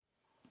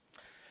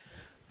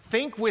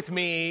Think with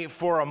me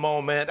for a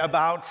moment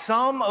about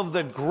some of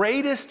the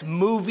greatest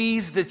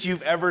movies that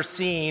you've ever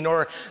seen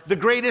or the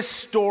greatest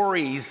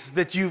stories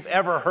that you've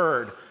ever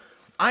heard.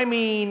 I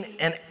mean,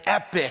 an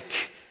epic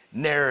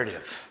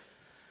narrative.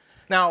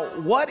 Now,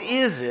 what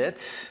is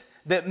it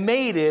that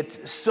made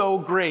it so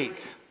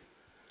great?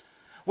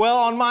 Well,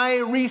 on my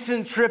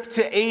recent trip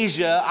to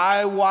Asia,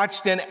 I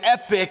watched an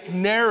epic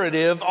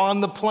narrative on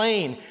the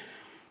plane.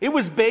 It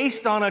was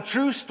based on a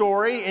true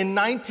story in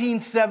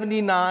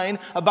 1979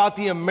 about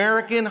the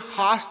American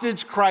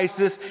hostage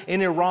crisis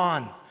in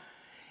Iran.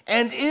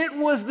 And it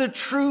was the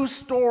true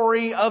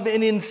story of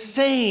an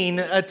insane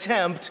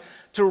attempt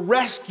to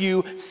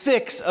rescue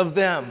 6 of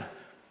them.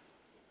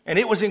 And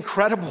it was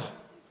incredible.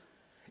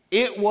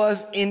 It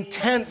was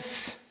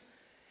intense.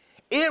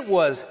 It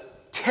was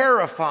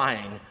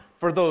terrifying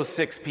for those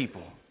 6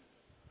 people.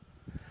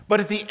 But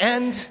at the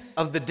end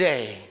of the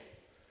day,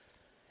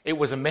 it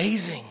was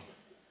amazing.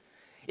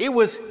 It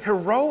was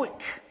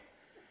heroic.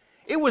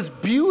 It was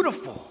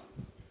beautiful.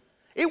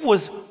 It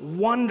was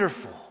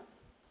wonderful.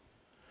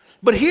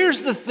 But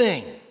here's the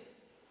thing.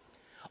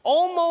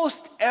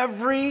 Almost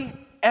every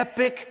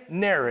epic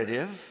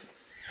narrative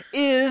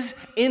is,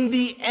 in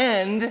the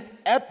end,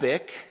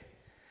 epic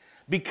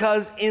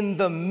because in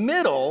the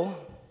middle,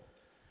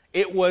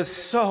 it was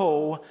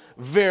so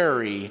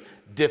very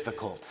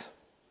difficult.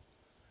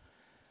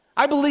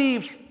 I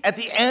believe at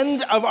the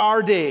end of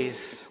our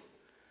days,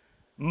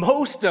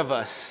 most of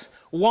us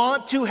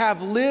want to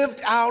have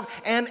lived out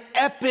an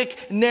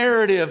epic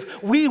narrative.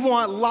 We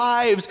want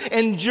lives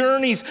and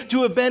journeys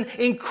to have been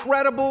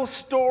incredible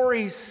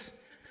stories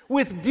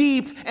with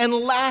deep and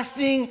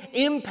lasting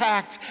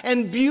impact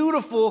and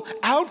beautiful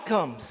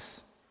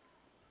outcomes.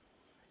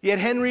 Yet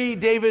Henry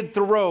David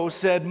Thoreau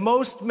said,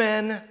 most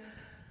men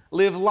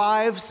live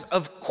lives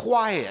of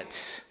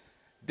quiet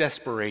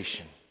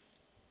desperation.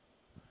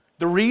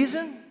 The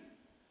reason?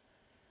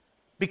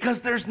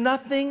 Because there's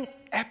nothing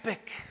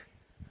epic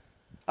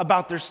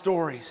about their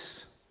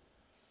stories.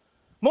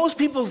 Most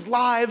people's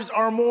lives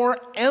are more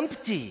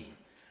empty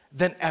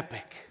than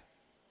epic.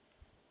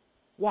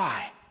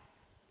 Why?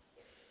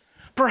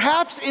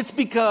 Perhaps it's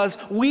because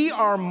we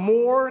are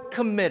more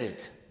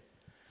committed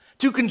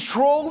to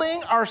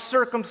controlling our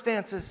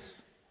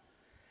circumstances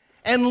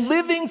and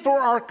living for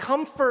our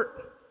comfort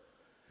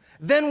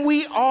than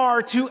we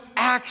are to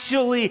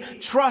actually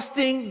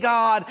trusting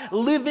God,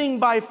 living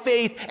by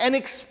faith, and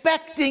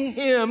expecting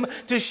Him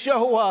to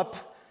show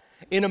up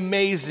in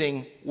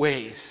amazing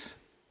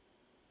ways.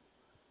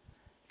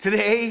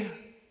 Today,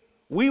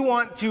 we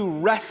want to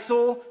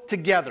wrestle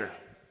together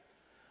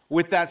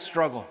with that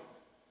struggle.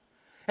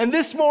 And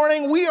this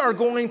morning, we are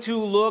going to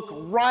look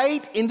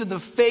right into the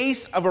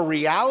face of a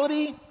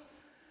reality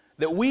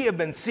that we have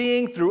been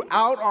seeing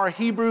throughout our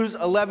Hebrews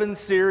 11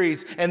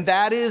 series, and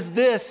that is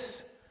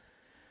this.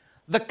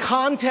 The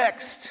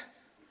context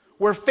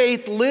where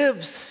faith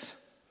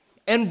lives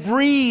and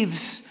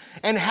breathes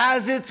and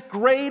has its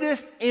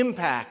greatest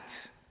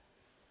impact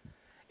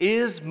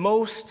is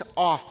most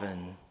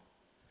often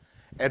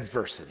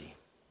adversity.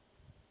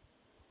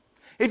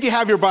 If you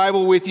have your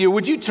Bible with you,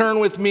 would you turn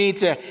with me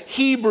to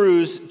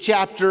Hebrews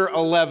chapter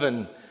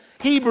 11?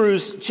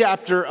 Hebrews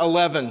chapter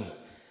 11.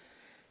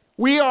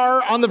 We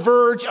are on the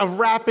verge of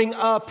wrapping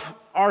up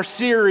our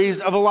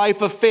series of a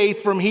life of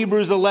faith from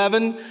Hebrews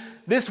 11.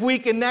 This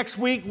week and next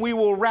week, we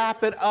will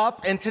wrap it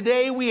up. And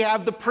today we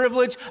have the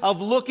privilege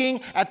of looking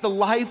at the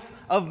life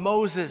of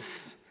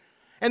Moses.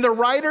 And the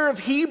writer of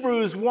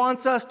Hebrews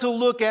wants us to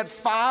look at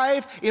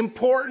 5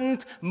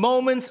 important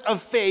moments of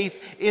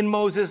faith in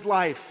Moses'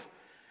 life.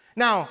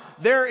 Now,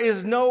 there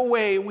is no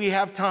way we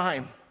have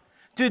time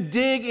to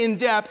dig in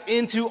depth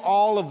into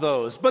all of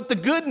those. But the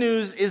good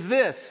news is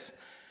this.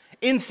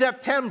 In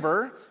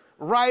September,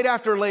 right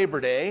after Labor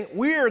Day,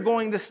 we are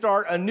going to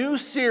start a new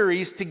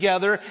series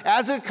together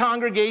as a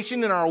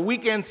congregation in our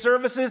weekend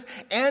services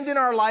and in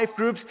our life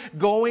groups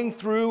going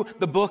through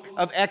the book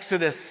of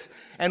Exodus.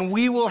 And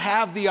we will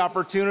have the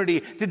opportunity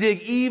to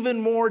dig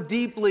even more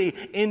deeply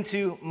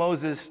into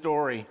Moses'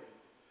 story.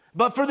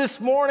 But for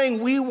this morning,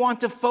 we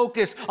want to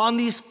focus on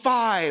these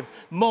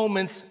 5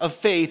 moments of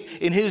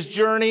faith in his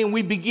journey, and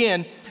we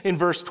begin in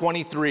verse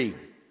 23.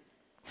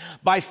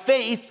 By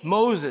faith,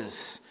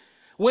 Moses,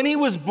 when he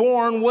was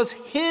born, was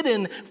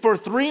hidden for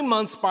 3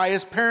 months by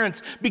his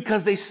parents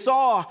because they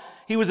saw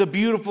he was a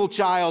beautiful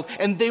child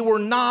and they were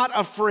not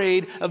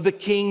afraid of the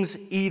king's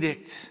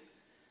edict.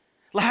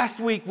 Last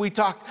week, we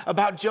talked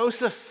about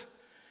Joseph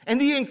and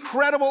the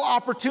incredible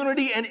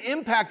opportunity and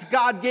impact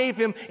God gave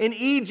him in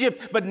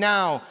Egypt. But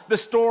now the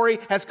story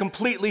has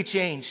completely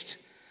changed.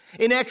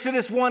 In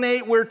Exodus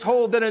 1:8, we're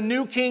told that a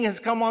new king has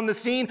come on the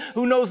scene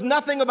who knows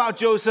nothing about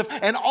Joseph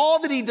and all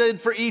that he did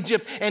for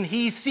Egypt, and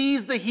he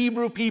sees the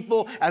Hebrew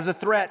people as a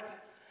threat.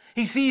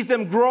 He sees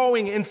them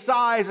growing in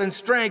size and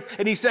strength,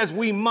 and he says,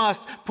 we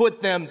must put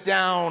them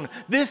down.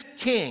 This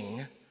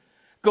king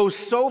goes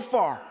so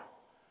far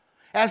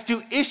as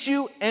to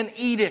issue an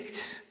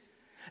edict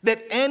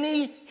that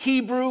any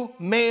Hebrew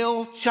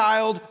male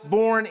child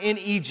born in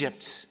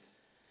Egypt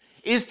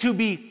is to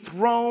be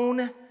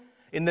thrown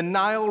in the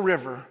Nile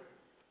River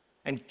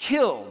and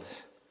killed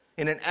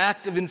in an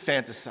act of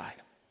infanticide.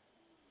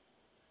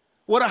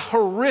 What a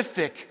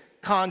horrific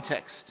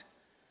context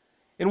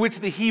in which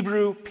the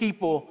Hebrew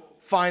people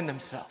find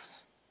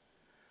themselves.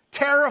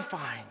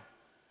 Terrifying,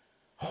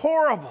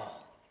 horrible.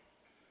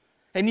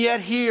 And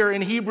yet here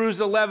in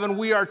Hebrews 11,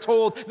 we are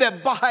told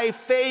that by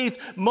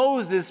faith,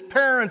 Moses'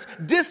 parents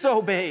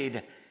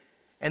disobeyed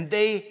and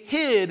they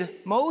hid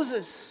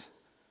Moses.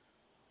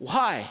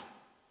 Why?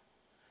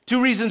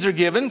 Two reasons are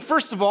given.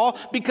 First of all,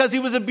 because he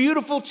was a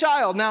beautiful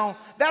child. Now,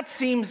 that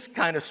seems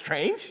kind of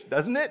strange,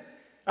 doesn't it?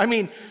 I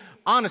mean,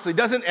 honestly,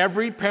 doesn't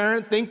every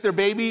parent think their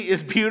baby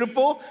is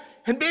beautiful?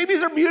 And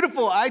babies are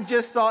beautiful. I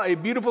just saw a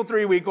beautiful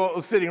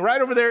 3-week-old sitting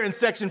right over there in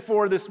section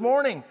 4 this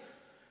morning.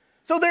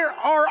 So there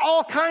are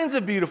all kinds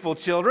of beautiful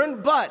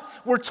children, but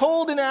we're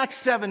told in Acts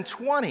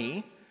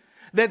 7:20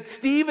 that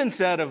Stephen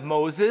said of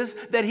Moses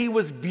that he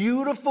was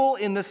beautiful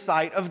in the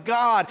sight of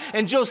God.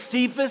 And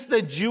Josephus,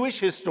 the Jewish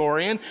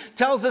historian,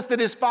 tells us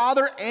that his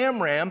father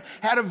Amram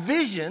had a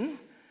vision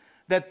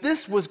that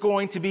this was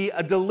going to be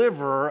a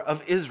deliverer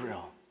of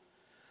Israel.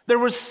 There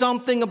was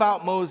something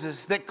about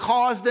Moses that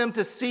caused them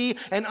to see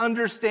and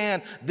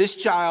understand this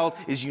child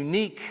is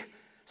unique,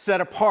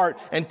 set apart,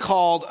 and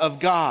called of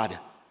God.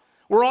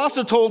 We're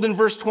also told in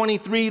verse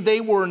 23,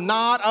 they were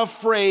not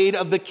afraid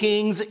of the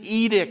king's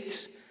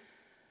edict.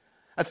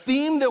 A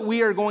theme that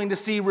we are going to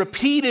see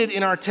repeated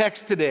in our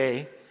text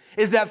today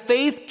is that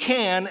faith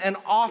can and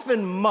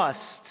often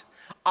must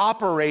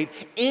operate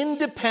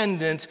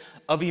independent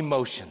of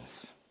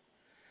emotions.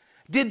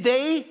 Did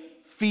they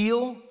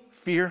feel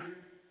fear?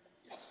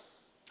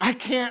 I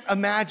can't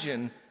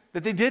imagine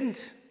that they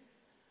didn't.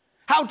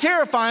 How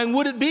terrifying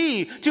would it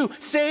be to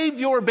save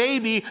your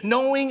baby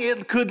knowing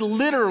it could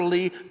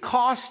literally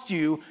cost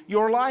you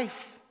your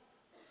life?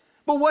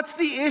 But what's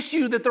the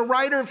issue that the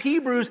writer of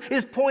Hebrews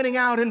is pointing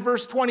out in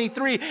verse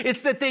 23?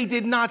 It's that they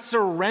did not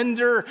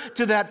surrender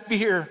to that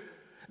fear.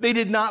 They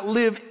did not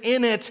live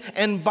in it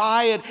and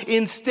by it.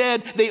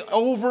 Instead, they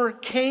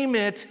overcame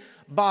it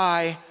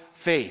by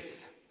faith.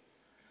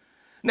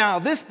 Now,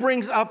 this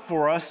brings up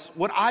for us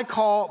what I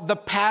call the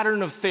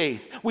pattern of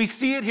faith. We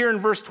see it here in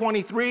verse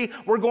 23.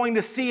 We're going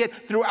to see it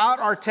throughout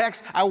our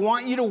text. I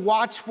want you to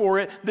watch for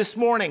it this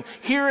morning.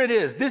 Here it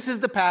is. This is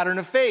the pattern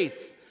of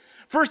faith.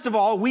 First of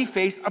all, we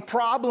face a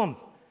problem.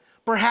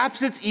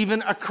 Perhaps it's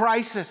even a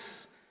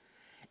crisis.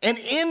 And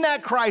in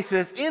that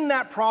crisis, in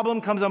that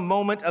problem comes a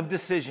moment of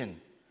decision.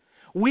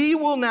 We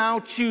will now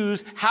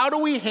choose, how do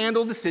we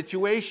handle the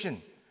situation?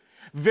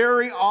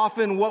 Very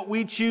often what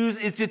we choose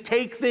is to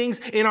take things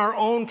in our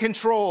own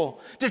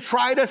control, to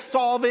try to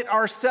solve it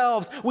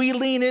ourselves. We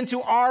lean into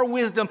our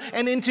wisdom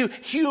and into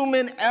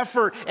human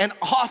effort, and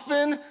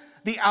often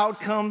the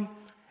outcome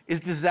is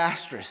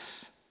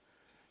disastrous.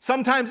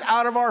 Sometimes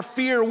out of our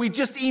fear, we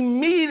just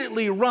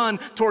immediately run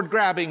toward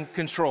grabbing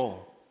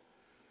control.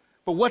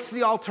 But what's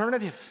the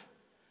alternative?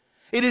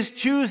 It is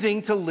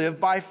choosing to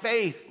live by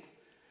faith.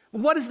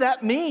 What does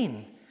that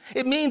mean?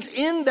 It means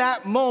in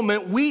that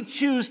moment, we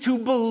choose to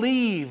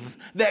believe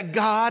that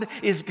God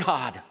is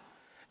God,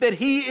 that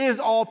He is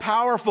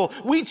all-powerful.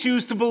 We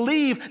choose to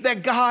believe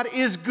that God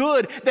is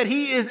good, that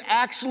He is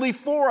actually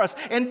for us.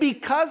 And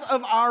because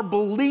of our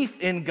belief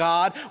in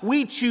God,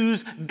 we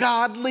choose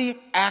godly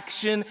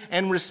action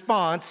and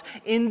response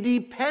in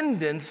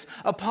dependence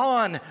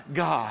upon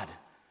God.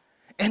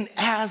 And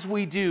as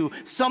we do,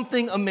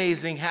 something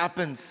amazing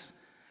happens.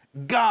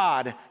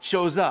 God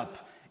shows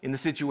up in the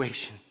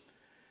situation.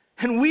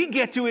 And we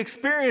get to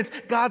experience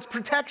God's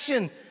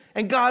protection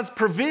and God's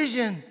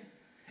provision.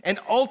 And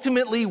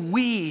ultimately,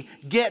 we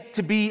get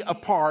to be a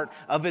part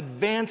of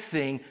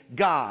advancing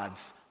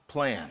God's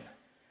plan.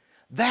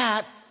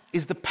 That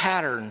is the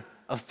pattern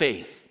of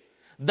faith.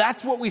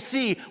 That's what we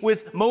see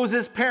with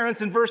Moses'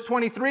 parents in verse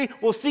 23.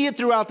 We'll see it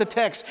throughout the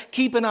text.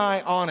 Keep an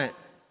eye on it.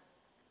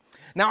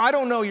 Now, I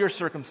don't know your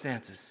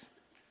circumstances.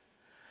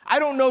 I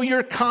don't know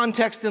your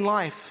context in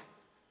life.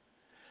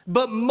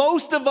 But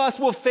most of us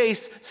will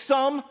face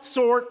some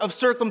sort of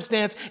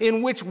circumstance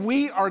in which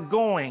we are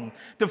going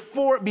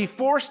to be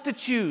forced to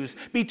choose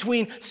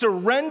between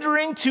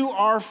surrendering to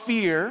our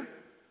fear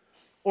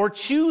or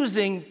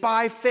choosing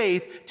by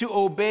faith to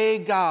obey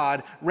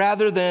God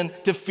rather than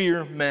to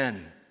fear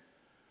men.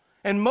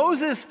 And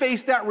Moses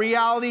faced that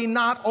reality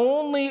not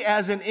only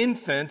as an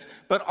infant,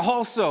 but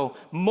also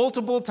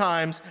multiple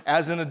times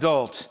as an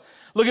adult.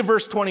 Look at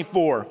verse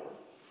 24.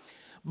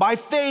 By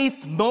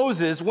faith,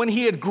 Moses, when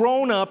he had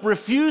grown up,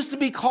 refused to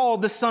be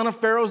called the son of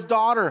Pharaoh's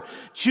daughter,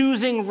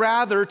 choosing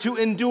rather to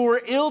endure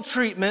ill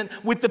treatment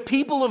with the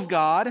people of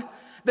God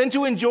than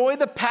to enjoy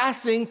the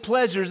passing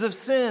pleasures of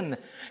sin,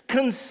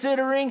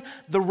 considering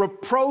the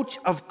reproach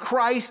of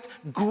Christ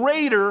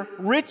greater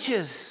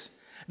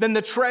riches than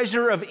the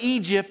treasure of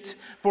Egypt,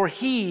 for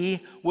he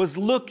was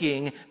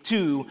looking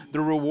to the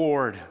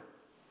reward.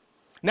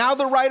 Now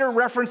the writer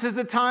references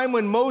a time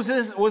when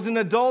Moses was an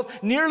adult,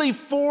 nearly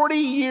 40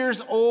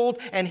 years old,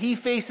 and he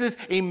faces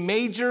a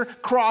major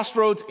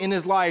crossroads in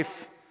his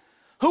life.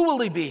 Who will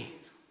he be?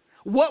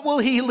 What will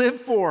he live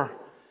for?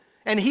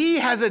 And he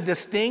has a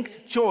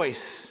distinct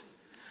choice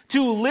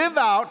to live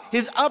out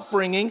his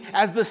upbringing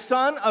as the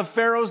son of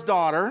Pharaoh's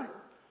daughter,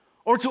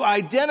 or to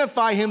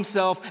identify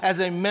himself as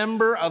a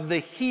member of the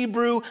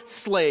Hebrew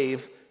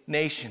slave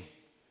nation.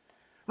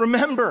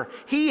 Remember,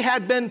 he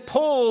had been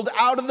pulled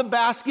out of the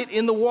basket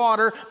in the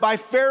water by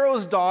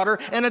Pharaoh's daughter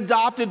and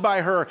adopted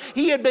by her.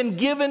 He had been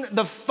given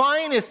the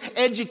finest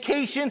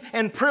education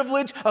and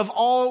privilege of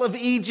all of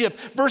Egypt.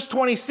 Verse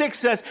 26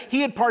 says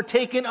he had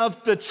partaken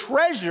of the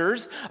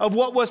treasures of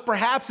what was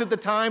perhaps at the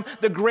time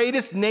the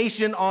greatest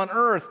nation on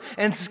earth.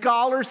 And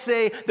scholars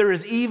say there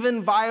is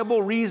even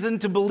viable reason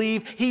to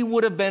believe he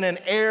would have been an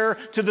heir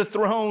to the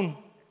throne.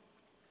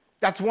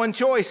 That's one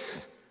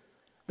choice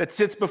that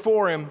sits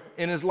before him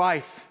in his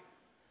life.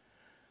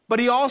 But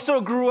he also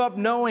grew up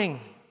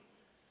knowing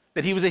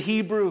that he was a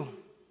Hebrew,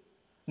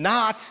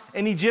 not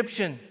an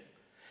Egyptian.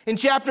 In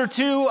chapter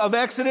 2 of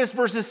Exodus,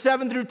 verses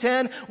 7 through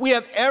 10, we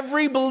have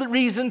every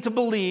reason to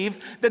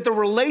believe that the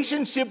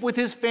relationship with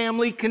his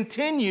family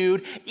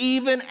continued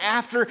even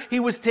after he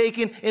was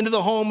taken into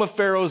the home of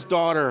Pharaoh's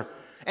daughter.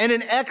 And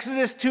in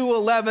Exodus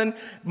 2:11,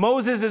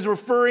 Moses is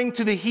referring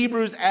to the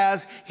Hebrews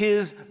as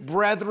his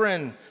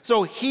brethren.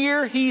 So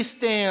here he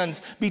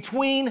stands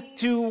between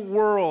two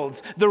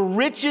worlds, the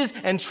riches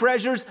and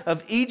treasures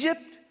of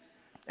Egypt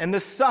and the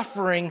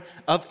suffering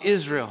of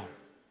Israel.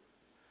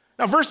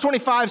 Now, verse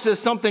 25 says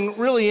something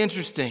really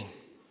interesting.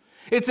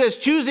 It says,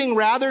 choosing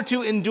rather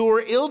to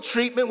endure ill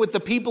treatment with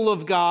the people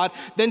of God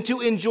than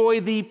to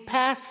enjoy the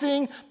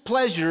passing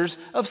pleasures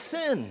of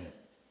sin.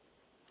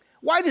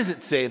 Why does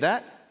it say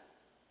that?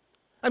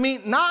 I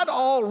mean, not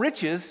all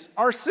riches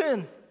are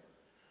sin.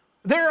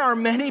 There are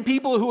many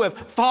people who have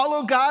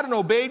followed God and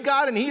obeyed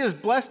God, and he has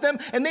blessed them,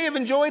 and they have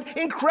enjoyed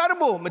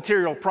incredible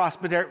material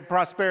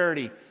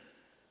prosperity.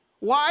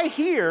 Why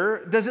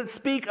here does it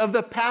speak of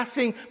the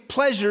passing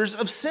pleasures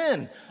of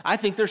sin? I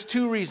think there's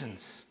two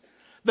reasons.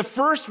 The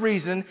first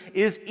reason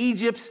is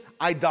Egypt's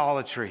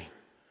idolatry.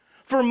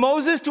 For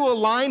Moses to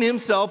align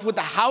himself with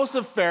the house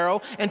of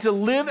Pharaoh and to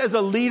live as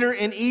a leader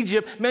in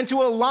Egypt meant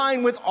to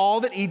align with all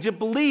that Egypt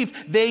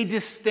believed. They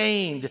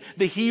disdained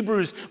the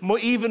Hebrews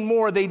even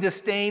more. They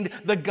disdained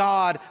the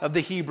God of the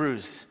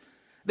Hebrews.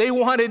 They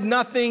wanted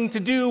nothing to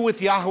do with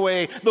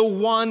Yahweh, the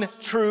one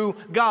true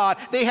God.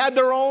 They had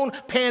their own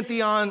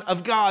pantheon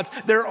of gods,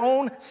 their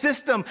own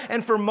system.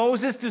 And for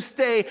Moses to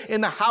stay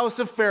in the house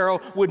of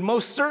Pharaoh would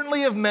most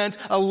certainly have meant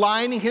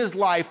aligning his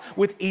life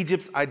with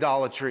Egypt's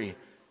idolatry.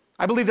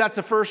 I believe that's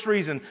the first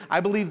reason.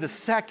 I believe the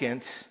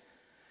second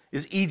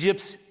is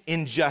Egypt's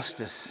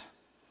injustice.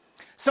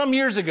 Some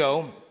years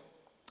ago,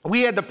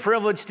 we had the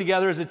privilege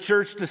together as a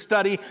church to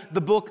study the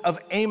book of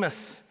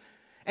Amos.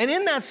 And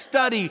in that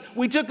study,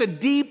 we took a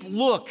deep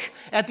look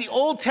at the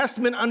Old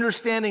Testament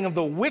understanding of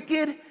the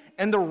wicked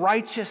and the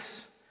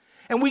righteous.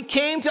 And we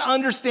came to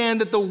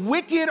understand that the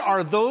wicked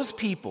are those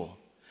people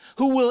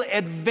who will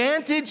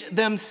advantage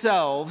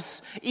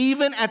themselves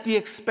even at the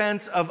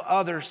expense of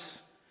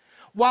others.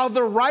 While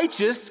the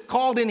righteous,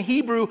 called in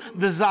Hebrew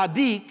the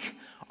Tzaddik,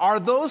 are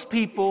those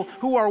people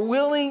who are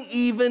willing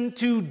even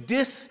to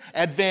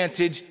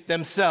disadvantage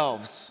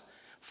themselves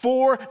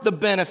for the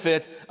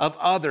benefit of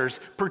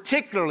others,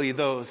 particularly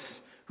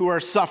those who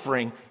are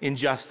suffering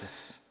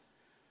injustice.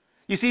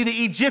 You see, the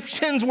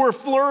Egyptians were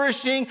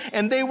flourishing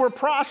and they were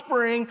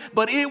prospering,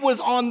 but it was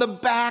on the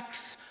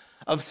backs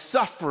of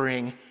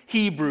suffering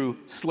Hebrew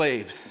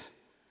slaves.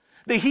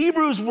 The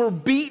Hebrews were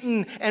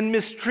beaten and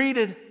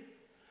mistreated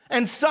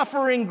and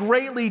suffering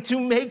greatly to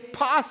make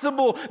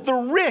possible the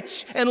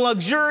rich and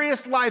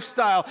luxurious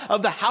lifestyle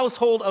of the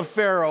household of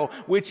Pharaoh,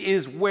 which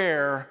is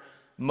where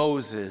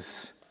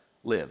Moses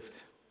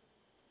lived.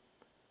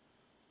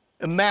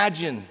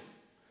 Imagine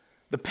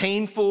the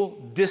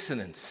painful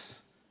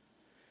dissonance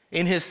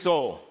in his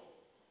soul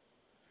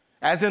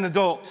as an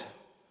adult,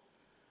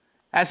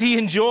 as he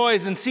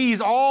enjoys and sees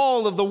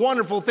all of the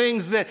wonderful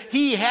things that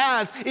he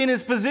has in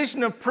his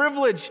position of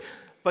privilege,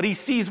 but he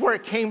sees where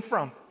it came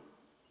from.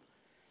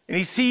 And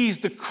he sees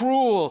the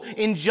cruel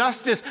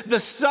injustice, the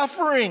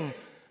suffering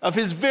of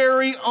his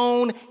very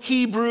own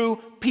Hebrew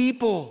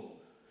people.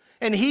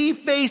 And he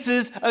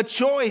faces a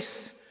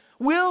choice.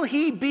 Will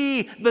he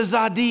be the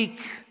Tzaddik,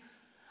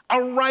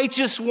 a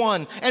righteous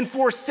one, and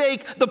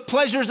forsake the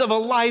pleasures of a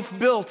life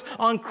built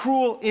on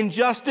cruel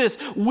injustice?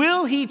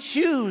 Will he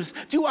choose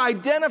to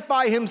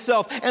identify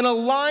himself and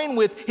align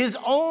with his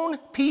own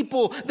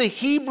people, the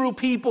Hebrew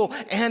people,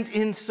 and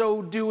in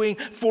so doing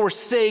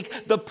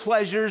forsake the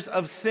pleasures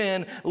of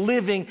sin,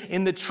 living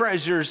in the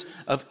treasures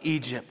of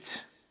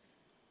Egypt?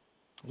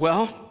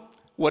 Well,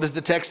 what does the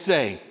text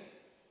say?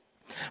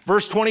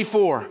 Verse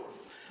 24,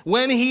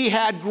 when he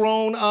had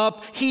grown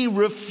up, he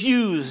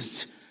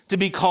refused to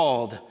be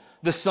called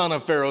the son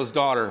of Pharaoh's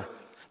daughter.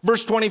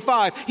 Verse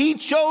 25, he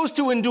chose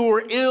to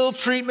endure ill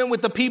treatment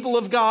with the people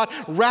of God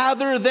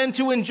rather than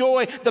to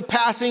enjoy the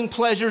passing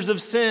pleasures of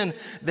sin.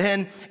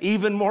 Then,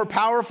 even more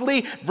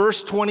powerfully,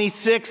 verse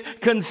 26,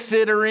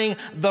 considering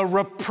the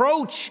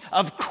reproach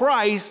of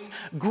Christ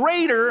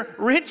greater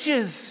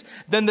riches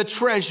than the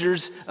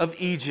treasures of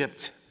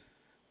Egypt.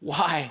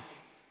 Why?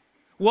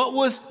 What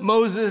was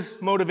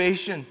Moses'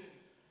 motivation?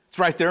 It's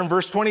right there in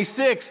verse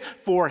 26.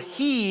 For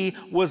he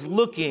was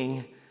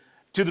looking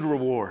to the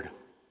reward.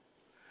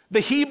 The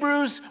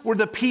Hebrews were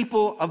the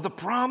people of the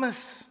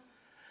promise.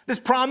 This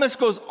promise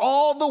goes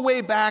all the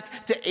way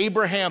back to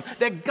Abraham,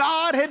 that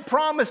God had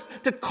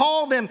promised to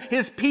call them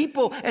his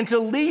people and to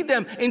lead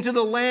them into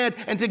the land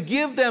and to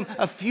give them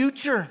a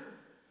future.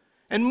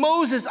 And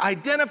Moses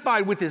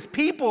identified with his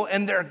people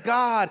and their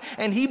God,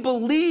 and he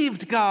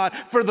believed God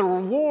for the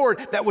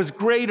reward that was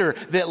greater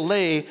that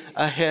lay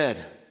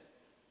ahead.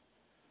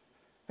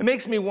 It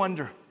makes me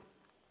wonder,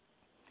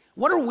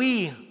 what are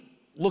we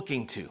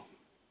looking to?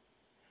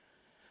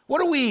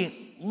 What are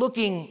we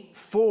looking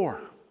for?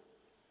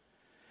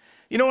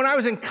 You know, when I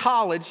was in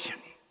college,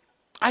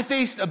 I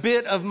faced a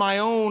bit of my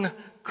own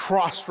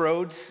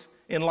crossroads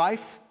in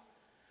life.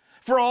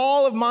 For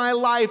all of my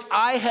life,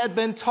 I had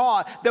been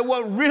taught that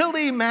what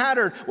really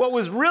mattered, what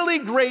was really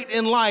great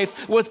in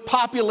life, was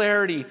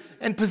popularity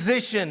and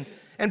position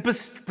and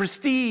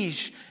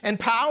prestige and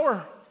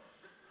power.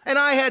 And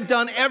I had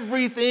done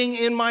everything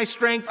in my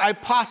strength I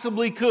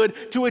possibly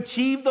could to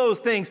achieve those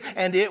things,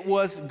 and it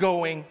was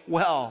going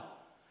well.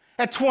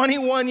 At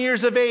 21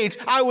 years of age,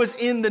 I was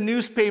in the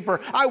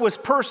newspaper. I was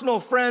personal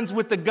friends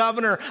with the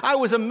governor. I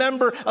was a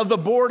member of the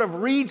Board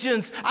of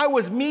Regents. I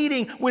was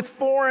meeting with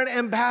foreign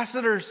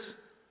ambassadors.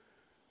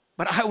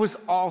 But I was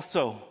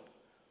also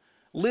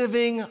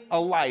living a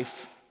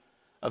life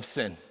of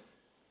sin.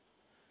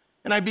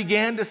 And I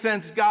began to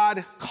sense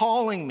God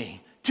calling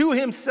me to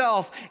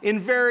himself in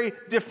very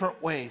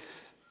different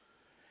ways.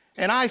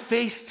 And I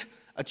faced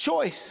a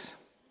choice.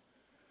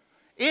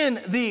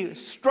 In the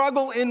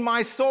struggle in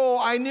my soul,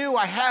 I knew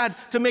I had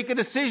to make a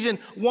decision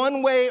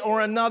one way or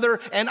another,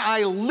 and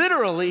I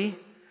literally,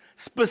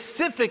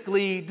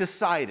 specifically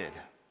decided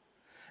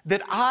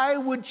that I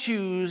would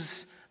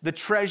choose the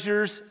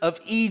treasures of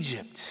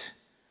Egypt,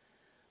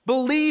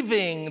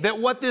 believing that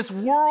what this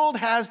world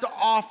has to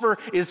offer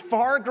is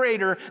far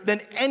greater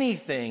than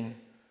anything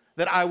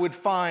that I would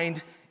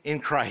find in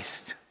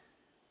Christ.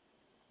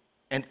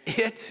 And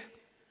it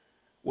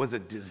was a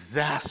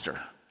disaster.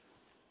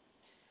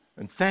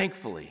 And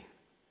thankfully,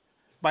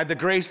 by the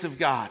grace of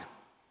God,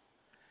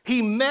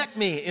 he met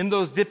me in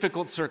those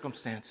difficult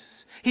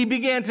circumstances. He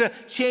began to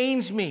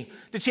change me,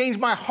 to change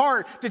my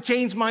heart, to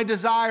change my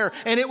desire.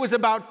 And it was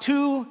about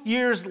 2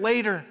 years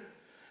later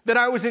that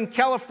I was in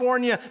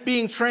California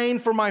being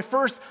trained for my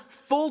first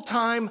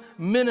full-time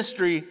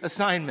ministry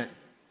assignment.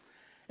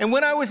 And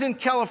when I was in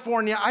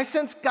California, I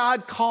sensed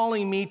God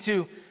calling me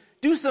to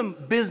do some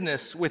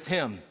business with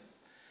him.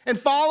 And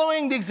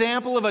following the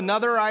example of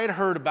another I had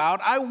heard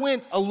about, I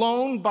went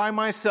alone by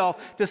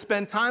myself to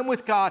spend time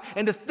with God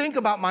and to think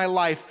about my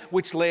life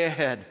which lay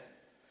ahead.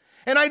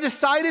 And I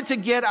decided to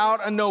get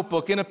out a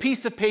notebook and a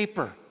piece of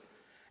paper.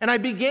 And I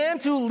began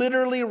to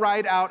literally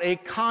write out a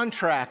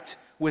contract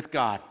with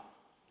God.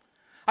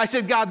 I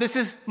said, God, this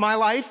is my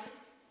life.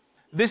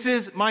 This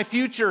is my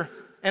future.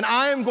 And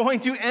I am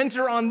going to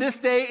enter on this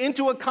day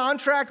into a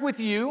contract with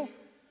you.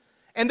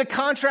 And the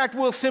contract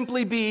will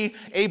simply be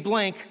a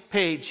blank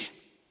page.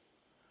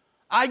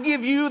 I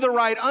give you the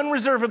right,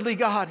 unreservedly,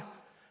 God,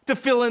 to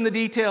fill in the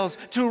details,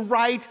 to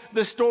write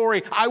the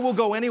story. I will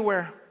go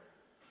anywhere.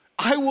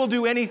 I will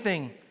do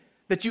anything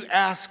that you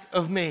ask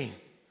of me.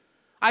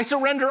 I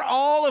surrender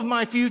all of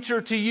my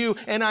future to you,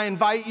 and I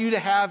invite you to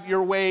have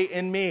your way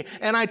in me.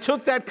 And I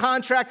took that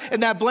contract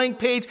and that blank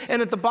page,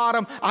 and at the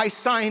bottom, I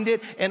signed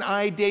it, and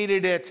I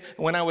dated it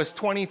when I was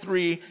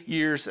 23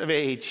 years of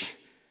age.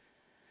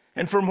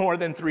 And for more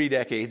than 3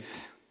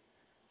 decades,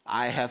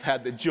 I have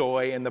had the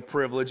joy and the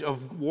privilege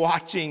of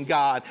watching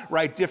God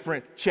write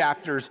different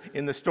chapters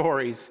in the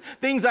stories.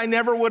 Things I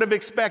never would have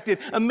expected.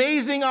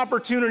 Amazing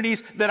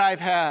opportunities that I've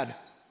had.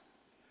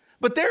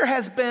 But there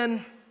has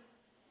been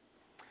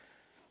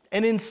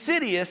an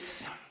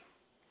insidious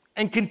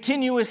and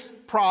continuous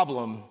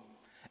problem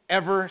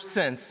ever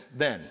since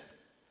then.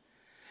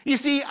 You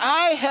see,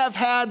 I have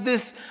had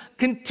this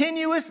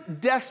continuous,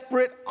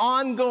 desperate,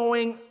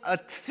 ongoing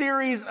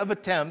series of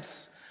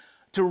attempts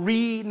to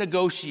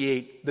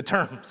renegotiate the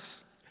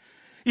terms.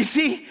 You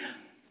see,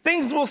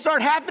 things will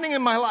start happening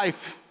in my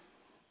life,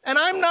 and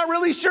I'm not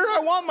really sure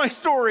I want my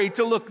story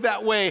to look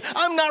that way.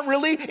 I'm not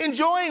really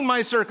enjoying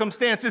my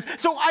circumstances.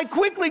 So I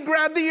quickly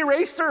grab the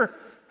eraser,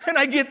 and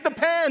I get the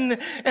pen,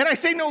 and I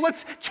say, no,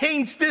 let's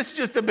change this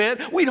just a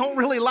bit. We don't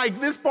really like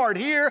this part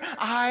here.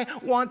 I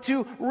want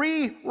to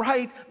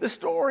rewrite the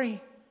story.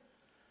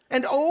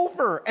 And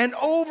over and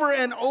over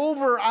and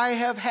over, I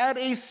have had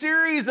a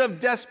series of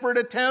desperate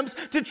attempts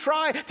to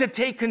try to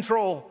take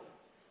control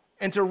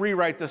and to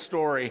rewrite the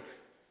story.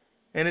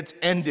 And it's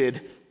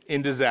ended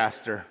in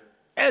disaster.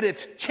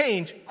 Edit,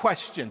 change,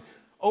 question,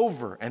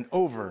 over and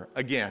over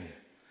again.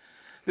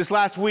 This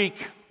last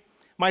week,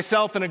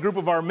 myself and a group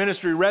of our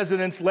ministry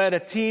residents led a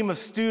team of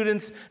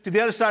students to the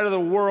other side of the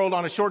world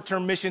on a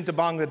short-term mission to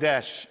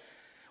Bangladesh.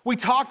 We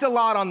talked a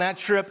lot on that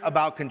trip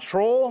about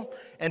control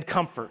and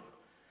comfort.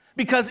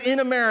 Because in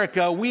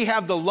America, we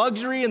have the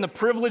luxury and the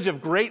privilege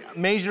of great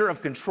measure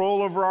of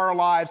control over our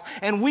lives,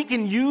 and we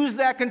can use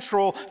that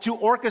control to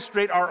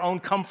orchestrate our own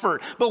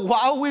comfort. But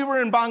while we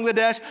were in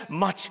Bangladesh,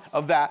 much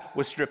of that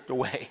was stripped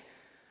away.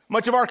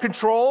 Much of our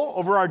control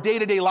over our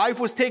day-to-day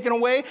life was taken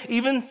away.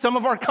 Even some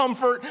of our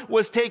comfort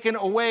was taken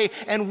away,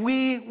 and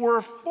we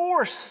were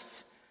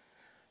forced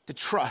to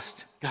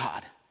trust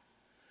God,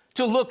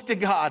 to look to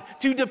God,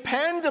 to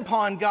depend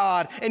upon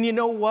God, and you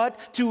know what?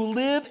 To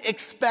live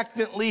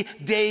expectantly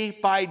day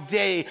by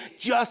day,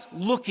 just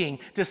looking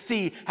to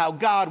see how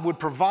God would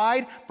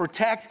provide,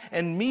 protect,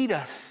 and meet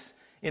us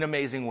in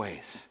amazing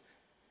ways.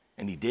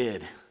 And He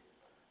did.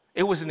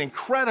 It was an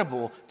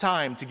incredible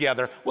time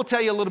together. We'll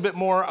tell you a little bit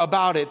more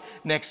about it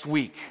next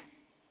week.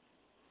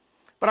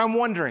 But I'm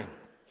wondering,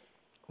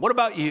 what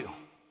about you?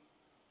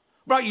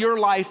 What about your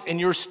life and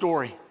your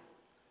story?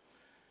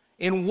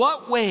 In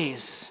what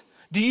ways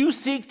do you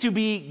seek to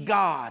be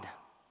God,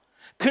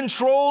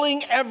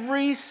 controlling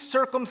every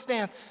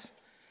circumstance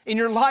in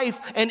your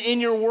life and in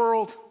your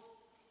world?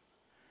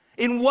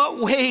 In what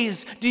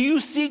ways do you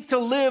seek to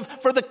live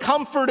for the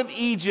comfort of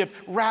Egypt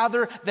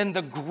rather than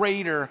the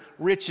greater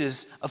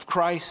riches of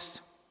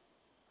Christ?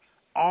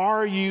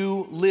 Are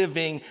you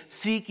living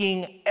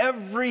seeking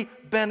every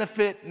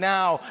benefit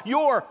now,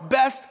 your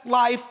best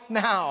life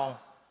now?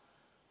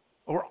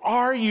 Or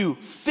are you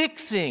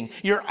fixing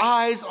your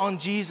eyes on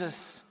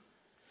Jesus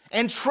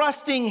and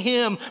trusting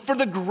Him for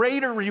the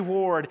greater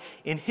reward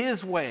in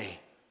His way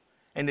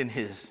and in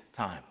His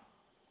time?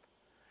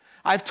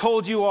 I've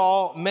told you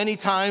all many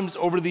times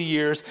over the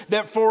years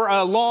that for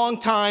a long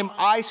time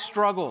I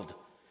struggled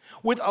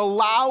with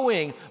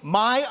allowing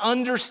my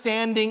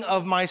understanding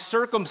of my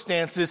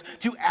circumstances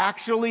to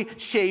actually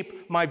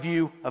shape my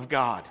view of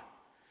God,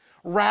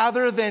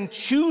 rather than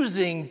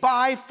choosing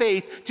by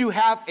faith to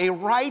have a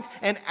right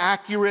and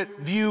accurate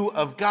view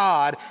of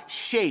God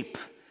shape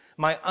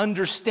my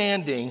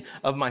understanding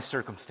of my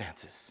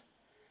circumstances.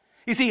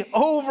 You see,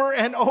 over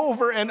and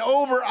over and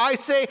over, I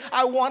say,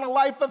 I want a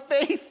life of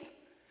faith.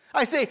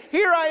 I say,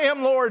 here I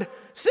am, Lord,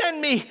 send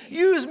me,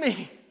 use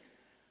me.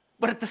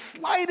 But at the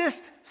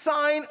slightest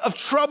sign of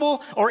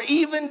trouble or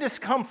even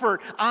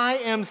discomfort, I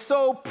am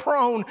so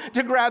prone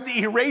to grab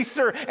the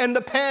eraser and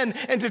the pen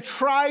and to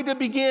try to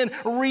begin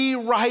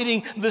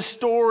rewriting the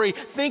story,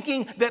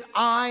 thinking that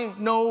I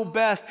know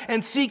best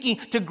and seeking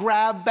to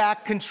grab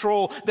back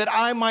control, that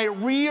I might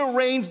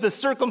rearrange the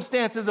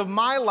circumstances of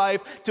my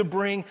life to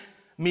bring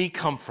me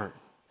comfort.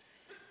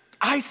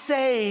 I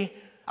say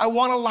I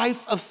want a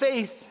life of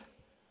faith.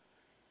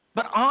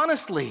 But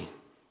honestly,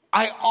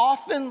 I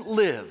often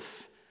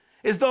live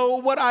as though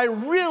what I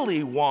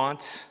really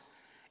want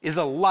is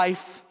a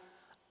life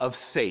of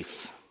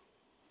safe.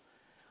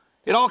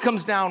 It all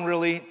comes down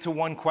really to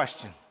one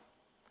question.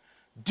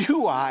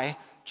 Do I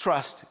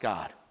trust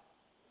God?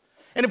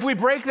 And if we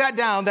break that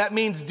down, that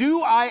means, do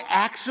I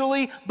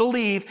actually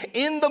believe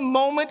in the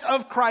moment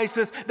of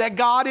crisis that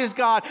God is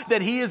God,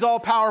 that He is all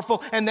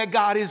powerful, and that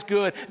God is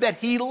good, that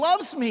He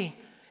loves me,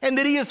 and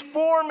that He is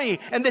for me,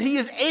 and that He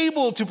is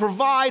able to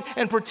provide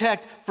and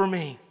protect for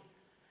me?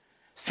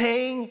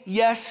 Saying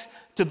yes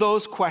to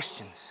those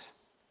questions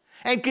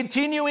and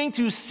continuing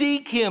to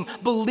seek Him,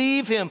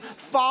 believe Him,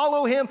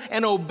 follow Him,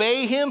 and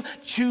obey Him,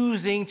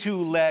 choosing to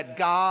let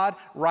God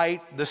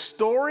write the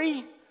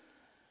story,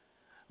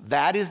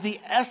 that is the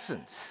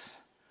essence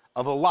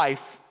of a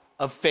life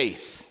of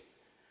faith.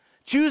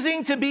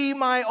 Choosing to be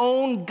my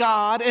own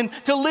God and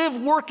to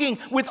live working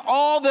with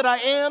all that I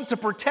am to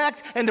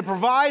protect and to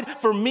provide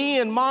for me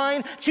and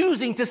mine.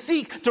 Choosing to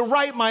seek to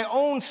write my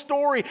own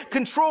story,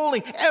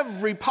 controlling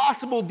every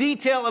possible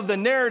detail of the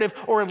narrative,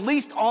 or at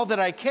least all that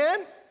I can.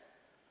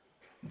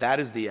 That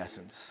is the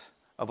essence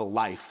of a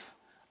life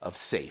of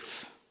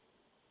safe.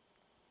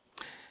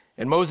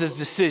 And Moses'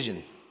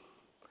 decision,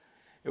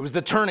 it was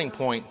the turning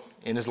point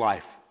in his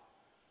life.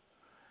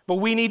 But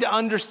we need to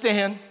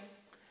understand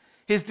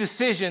his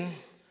decision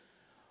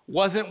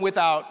wasn't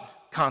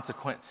without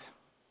consequence.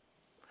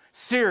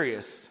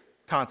 Serious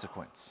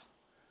consequence.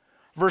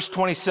 Verse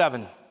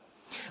 27,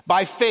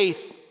 by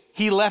faith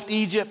he left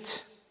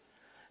Egypt,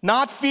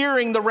 not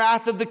fearing the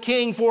wrath of the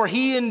king, for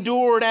he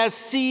endured as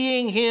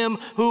seeing him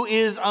who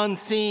is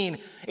unseen.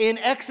 In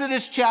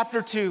Exodus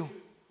chapter 2,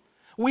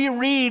 we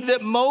read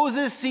that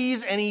Moses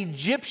sees an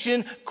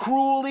Egyptian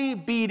cruelly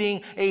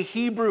beating a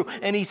Hebrew,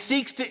 and he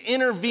seeks to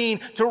intervene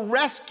to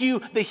rescue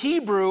the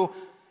Hebrew,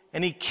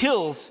 and he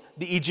kills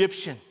the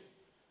Egyptian.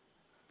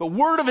 But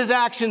word of his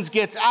actions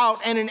gets out,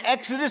 and in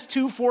Exodus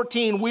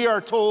 2:14, we are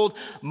told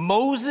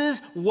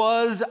Moses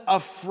was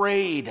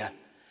afraid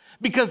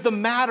because the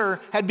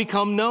matter had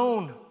become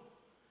known.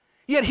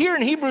 Yet here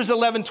in Hebrews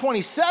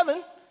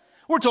 11:27,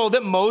 we're told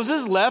that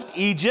Moses left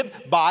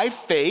Egypt by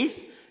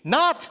faith,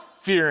 not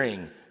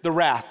fearing the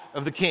wrath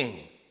of the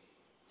king.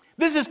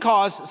 This has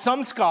caused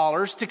some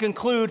scholars to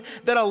conclude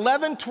that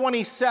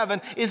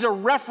 11:27 is a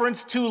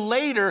reference to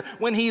later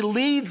when he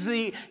leads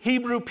the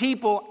Hebrew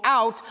people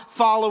out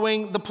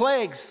following the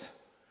plagues.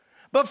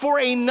 But for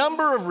a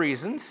number of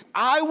reasons,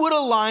 I would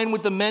align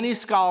with the many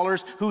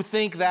scholars who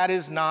think that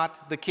is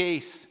not the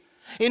case.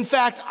 In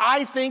fact,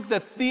 I think the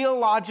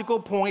theological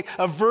point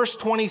of verse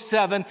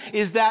 27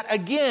 is that,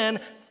 again,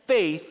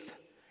 faith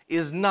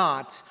is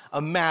not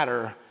a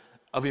matter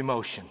of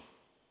emotion.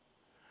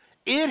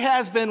 It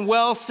has been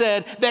well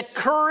said that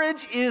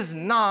courage is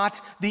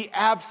not the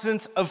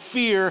absence of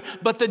fear,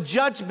 but the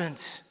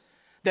judgment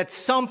that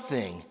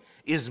something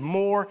is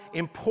more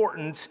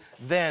important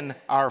than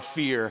our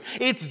fear.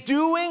 It's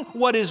doing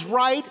what is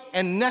right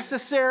and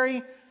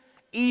necessary,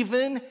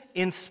 even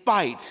in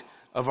spite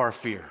of our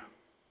fear.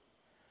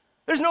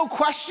 There's no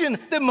question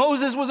that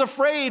Moses was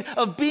afraid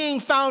of being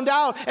found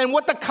out and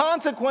what the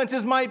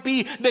consequences might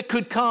be that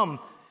could come.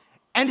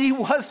 And he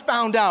was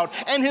found out,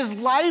 and his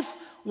life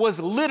was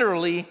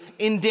literally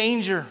in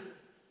danger.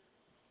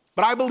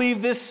 But I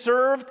believe this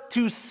served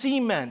to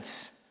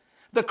cement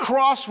the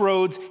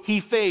crossroads he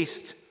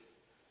faced.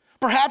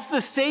 Perhaps the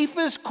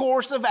safest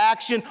course of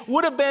action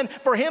would have been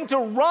for him to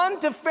run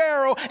to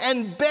Pharaoh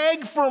and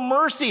beg for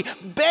mercy,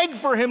 beg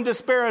for him to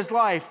spare his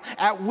life,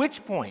 at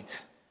which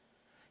point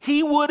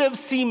he would have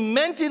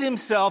cemented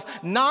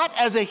himself not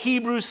as a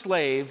Hebrew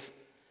slave,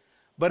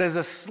 but as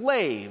a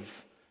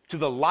slave to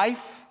the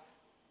life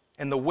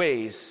and the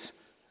ways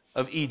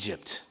of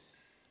Egypt.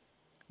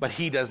 But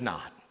he does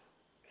not.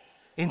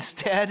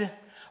 Instead,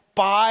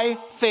 by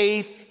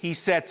faith, he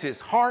sets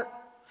his heart,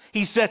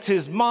 he sets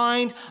his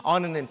mind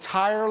on an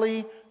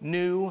entirely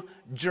new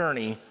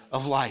journey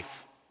of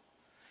life.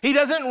 He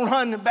doesn't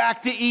run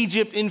back to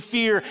Egypt in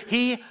fear.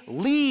 He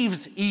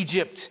leaves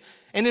Egypt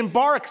and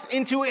embarks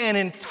into an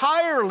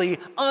entirely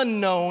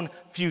unknown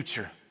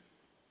future.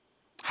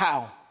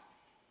 How?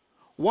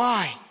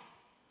 Why?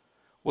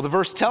 Well, the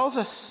verse tells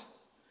us,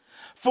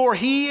 for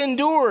he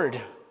endured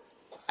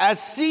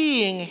as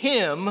seeing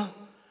him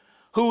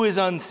who is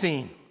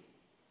unseen.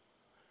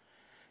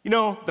 You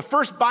know, the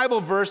first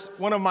Bible verse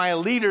one of my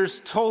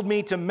leaders told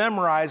me to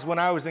memorize when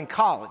I was in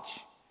college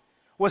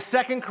was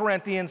 2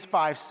 Corinthians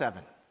 5:7.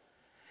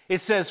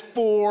 It says,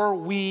 for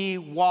we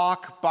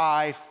walk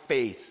by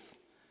faith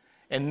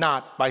and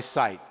not by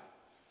sight.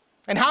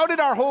 And how did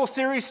our whole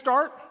series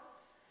start?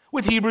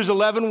 With Hebrews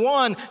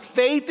 11:1.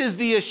 Faith is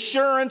the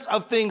assurance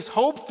of things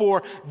hoped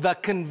for, the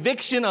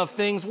conviction of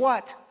things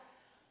what?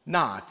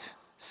 Not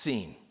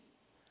seen.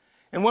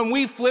 And when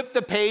we flip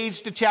the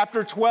page to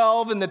chapter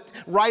 12 and the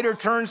writer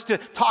turns to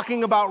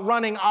talking about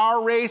running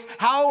our race,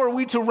 how are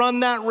we to run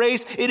that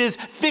race? It is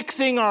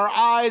fixing our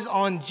eyes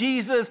on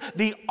Jesus,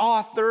 the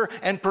author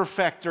and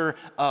perfecter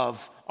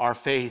of our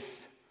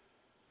faith.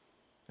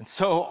 And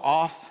so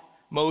off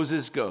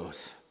Moses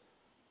goes.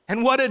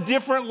 And what a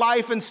different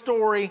life and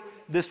story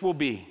this will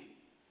be.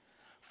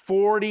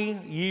 40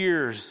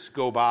 years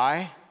go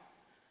by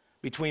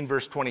between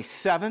verse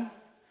 27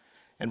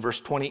 and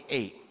verse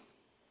 28.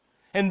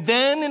 And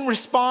then, in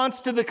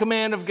response to the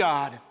command of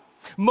God,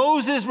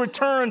 Moses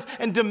returns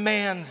and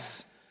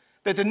demands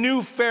that the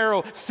new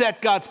Pharaoh set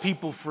God's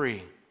people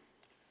free.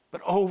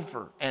 But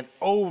over and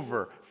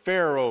over,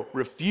 Pharaoh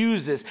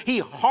refuses. He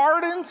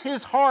hardens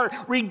his heart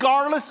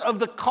regardless of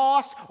the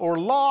cost or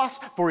loss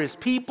for his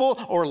people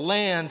or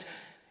land.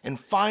 And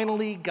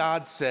finally,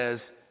 God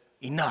says,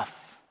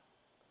 enough.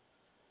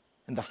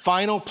 And the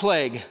final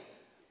plague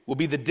will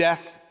be the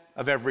death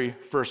of every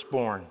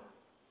firstborn.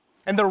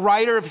 And the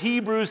writer of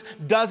Hebrews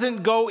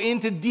doesn't go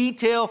into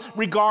detail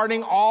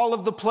regarding all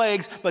of the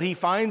plagues, but he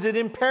finds it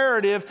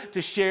imperative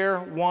to share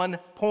one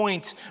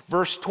point.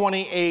 Verse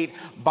 28,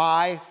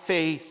 by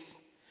faith,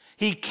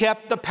 he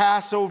kept the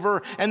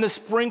Passover and the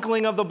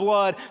sprinkling of the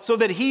blood so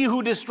that he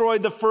who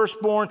destroyed the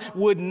firstborn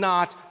would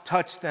not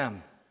touch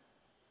them.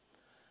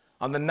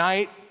 On the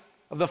night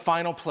of the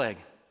final plague,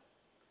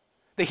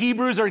 the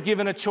Hebrews are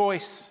given a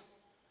choice: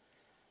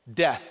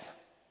 death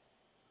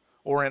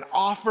or an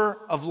offer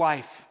of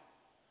life.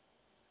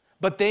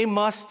 But they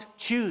must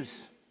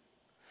choose.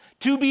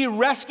 To be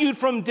rescued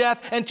from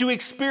death and to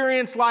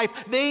experience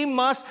life, they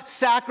must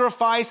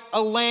sacrifice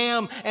a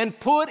lamb and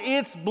put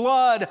its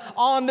blood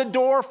on the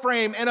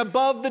doorframe and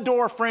above the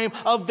doorframe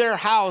of their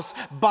house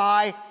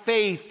by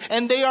faith.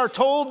 And they are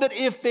told that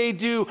if they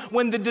do,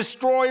 when the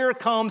destroyer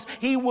comes,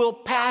 he will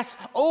pass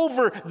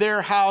over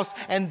their house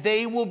and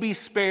they will be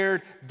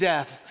spared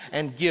death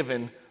and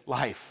given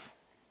life.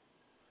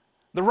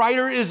 The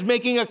writer is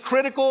making a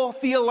critical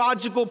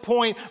theological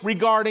point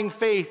regarding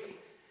faith.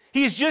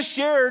 He's just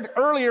shared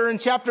earlier in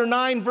chapter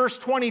 9, verse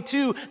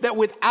 22, that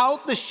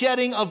without the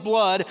shedding of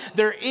blood,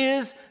 there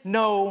is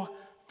no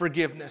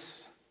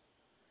forgiveness.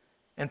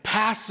 And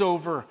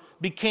Passover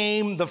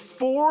became the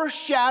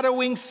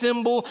foreshadowing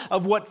symbol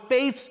of what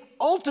faith's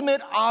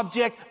ultimate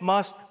object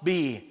must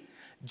be: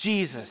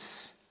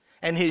 Jesus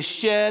and his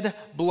shed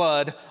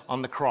blood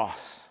on the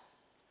cross.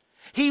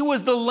 He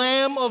was the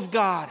Lamb of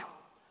God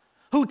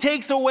who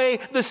takes away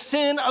the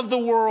sin of the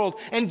world.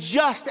 And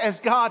just as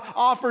God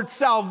offered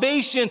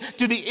salvation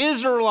to the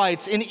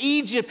Israelites in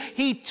Egypt,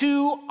 he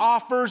too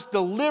offers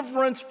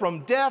deliverance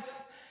from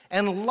death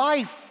and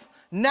life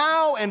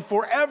now and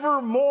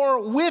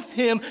forevermore with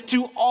him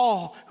to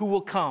all who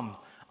will come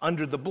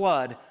under the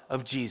blood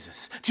of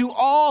Jesus. To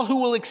all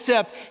who will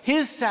accept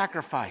his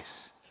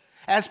sacrifice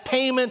as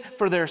payment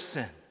for their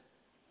sin.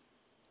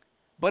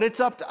 But it's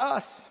up to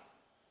us.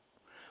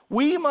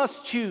 We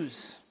must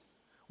choose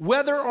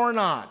whether or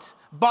not,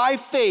 by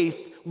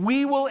faith,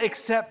 we will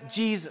accept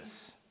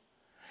Jesus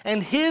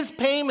and his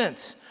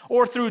payment,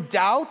 or through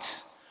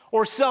doubt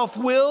or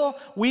self-will,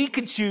 we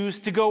could choose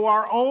to go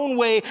our own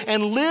way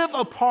and live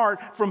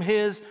apart from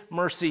his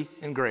mercy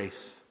and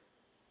grace.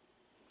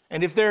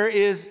 And if there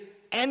is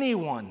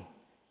anyone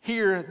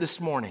here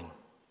this morning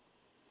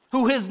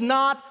who has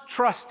not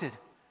trusted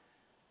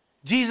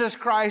Jesus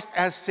Christ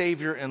as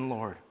Savior and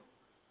Lord,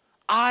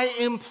 I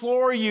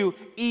implore you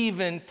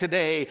even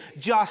today,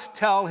 just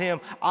tell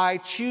him, I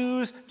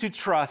choose to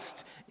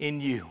trust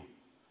in you.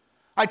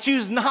 I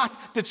choose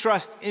not to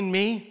trust in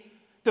me,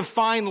 to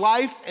find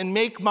life and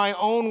make my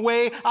own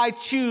way. I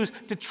choose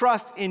to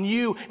trust in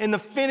you, in the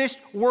finished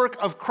work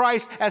of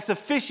Christ as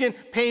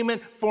sufficient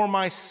payment for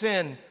my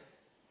sin.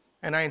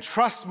 And I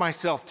entrust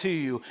myself to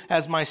you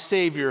as my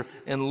Savior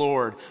and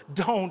Lord.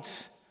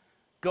 Don't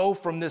go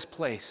from this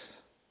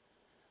place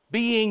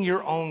being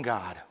your own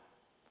God,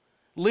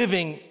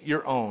 living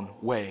your own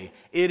way.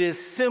 It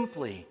is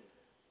simply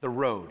the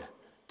road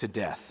to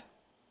death.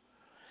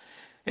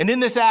 And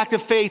in this act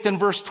of faith in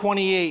verse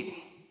 28,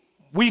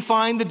 we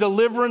find the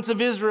deliverance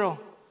of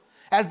Israel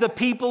as the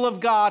people of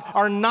God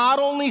are not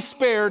only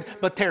spared,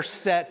 but they're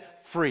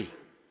set free.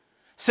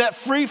 Set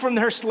free from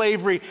their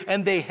slavery,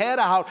 and they head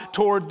out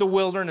toward the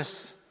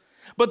wilderness.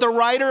 But the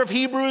writer of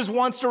Hebrews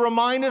wants to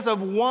remind us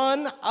of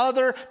one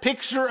other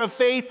picture of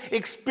faith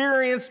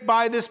experienced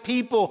by this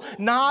people.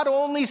 Not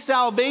only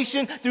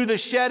salvation through the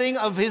shedding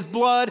of his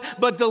blood,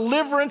 but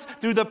deliverance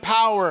through the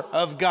power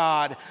of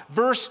God.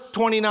 Verse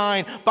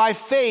 29, by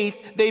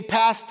faith they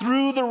passed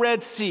through the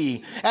Red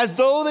Sea, as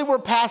though they were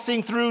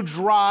passing through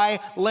dry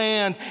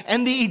land.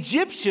 And the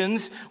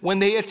Egyptians, when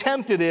they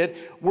attempted it,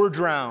 were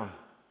drowned.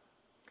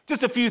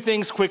 Just a few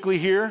things quickly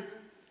here.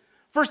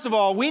 First of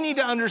all, we need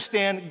to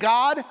understand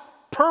God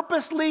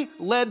purposely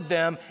led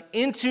them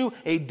into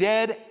a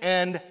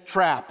dead-end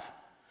trap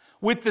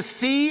with the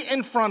sea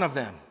in front of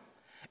them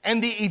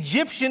and the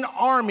Egyptian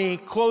army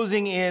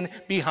closing in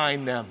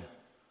behind them.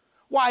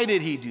 Why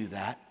did he do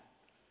that?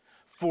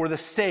 For the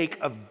sake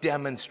of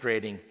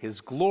demonstrating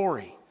his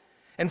glory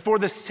and for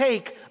the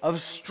sake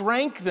of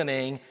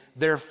strengthening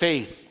their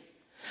faith.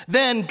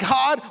 Then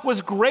God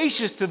was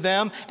gracious to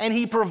them, and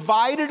he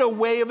provided a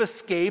way of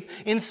escape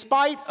in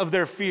spite of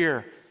their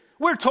fear.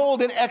 We're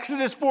told in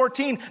Exodus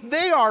 14,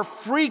 they are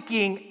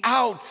freaking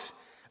out.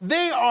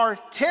 They are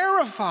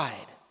terrified.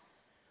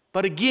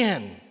 But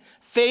again,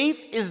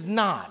 faith is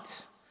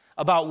not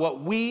about what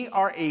we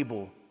are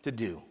able to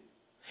do.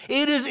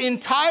 It is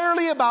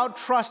entirely about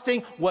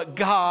trusting what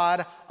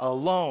God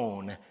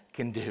alone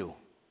can do.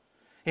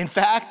 In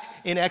fact,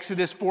 in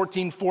Exodus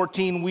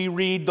 14:14, we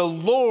read, the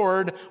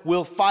Lord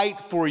will fight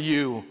for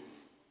you.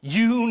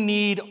 You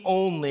need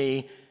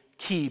only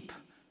keep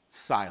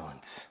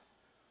silent.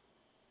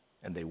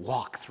 And they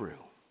walk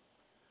through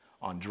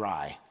on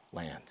dry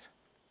land.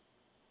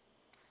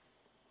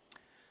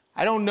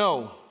 I don't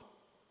know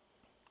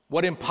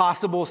what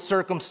impossible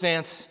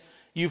circumstance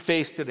you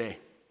face today.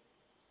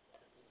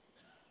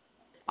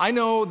 I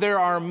know there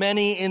are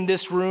many in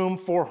this room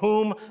for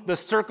whom the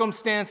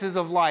circumstances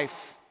of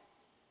life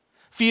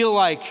feel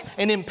like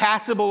an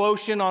impassable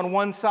ocean on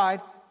one side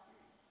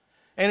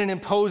and an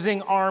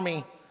imposing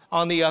army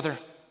on the other.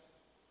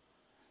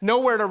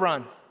 Nowhere to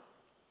run,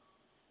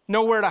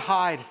 nowhere to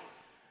hide,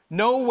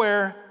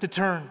 nowhere to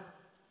turn.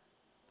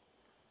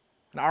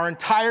 And our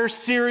entire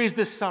series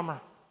this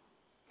summer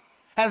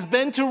has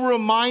been to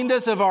remind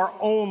us of our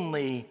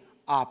only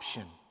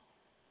option: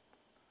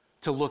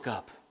 to look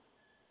up.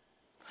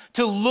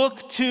 To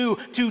look to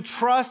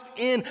trust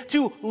in,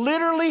 to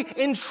literally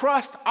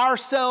entrust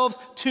ourselves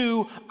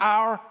to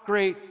our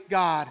great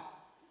God.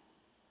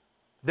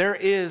 There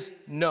is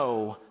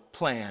no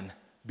plan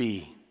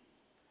B.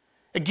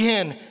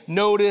 Again,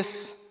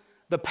 notice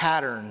the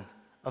pattern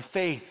of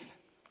faith,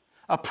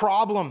 a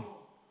problem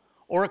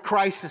or a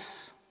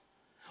crisis.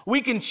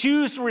 We can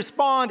choose to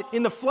respond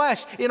in the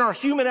flesh, in our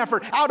human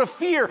effort, out of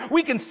fear.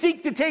 We can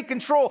seek to take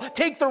control,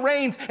 take the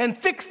reins, and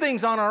fix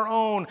things on our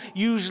own,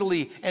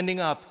 usually ending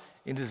up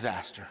in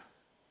disaster.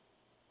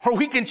 Or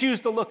we can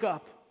choose to look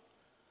up.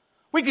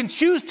 We can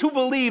choose to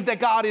believe that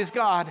God is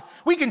God.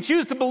 We can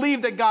choose to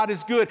believe that God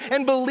is good.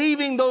 And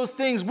believing those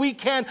things, we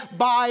can,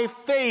 by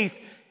faith,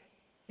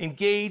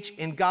 engage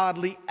in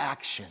godly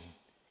action,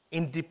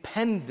 in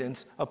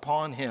dependence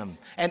upon him.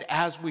 And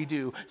as we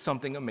do,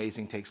 something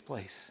amazing takes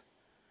place.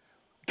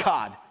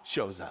 God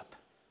shows up.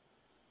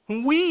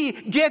 We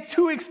get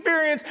to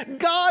experience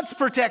God's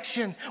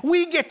protection.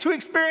 We get to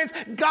experience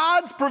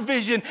God's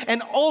provision.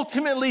 And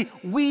ultimately,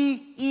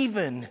 we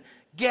even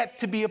get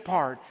to be a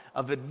part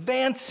of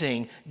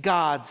advancing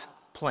God's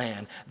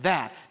plan.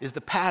 That is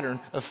the pattern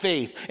of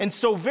faith. And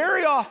so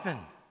very often,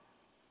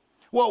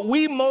 what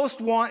we most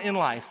want in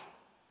life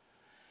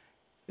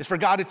is for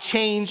God to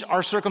change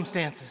our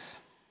circumstances.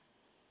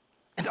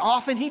 And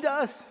often he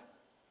does.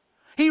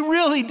 He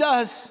really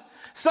does.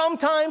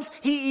 Sometimes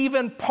he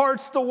even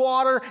parts the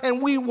water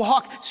and we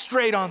walk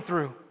straight on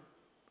through.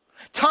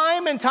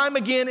 Time and time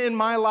again in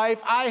my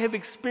life, I have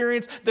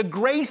experienced the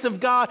grace of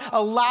God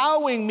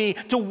allowing me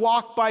to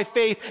walk by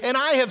faith. And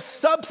I have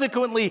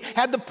subsequently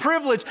had the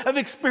privilege of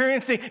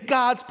experiencing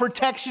God's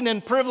protection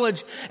and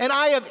privilege. And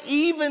I have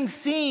even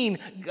seen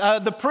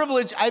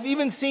I've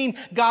even seen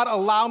God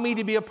allow me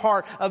to be a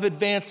part of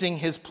advancing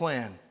his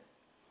plan.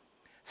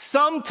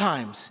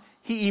 Sometimes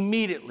he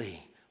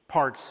immediately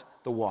parts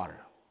the water,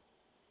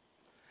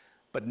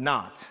 but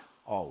not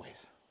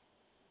always.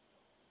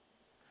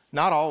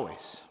 Not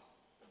always.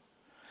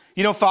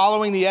 You know,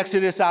 following the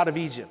Exodus out of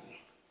Egypt,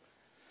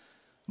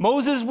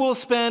 Moses will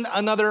spend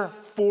another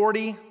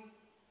 40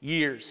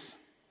 years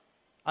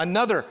in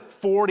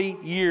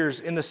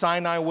the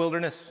Sinai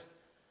wilderness,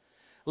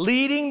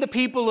 leading the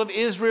people of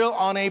Israel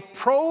on a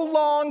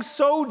prolonged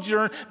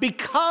sojourn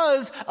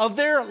because of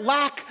their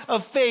lack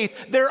of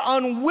faith, their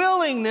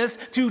unwillingness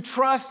to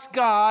trust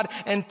God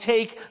and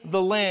take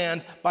the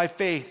land by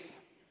faith.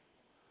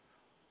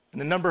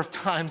 And a number of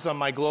times on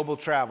my global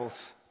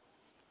travels,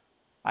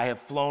 I have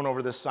flown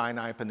over the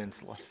Sinai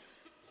Peninsula.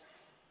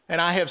 And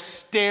I have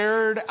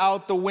stared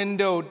out the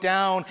window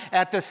down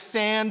at the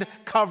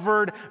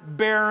sand-covered,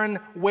 barren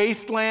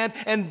wasteland.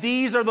 And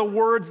these are the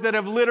words that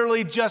have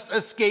literally just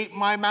escaped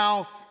my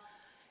mouth.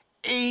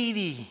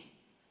 80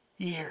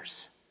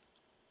 years.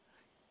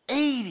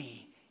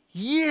 80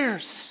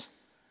 years.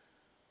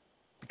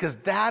 Because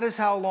that is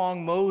how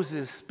long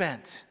Moses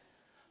spent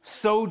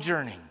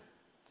sojourning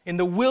in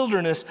the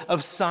wilderness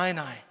of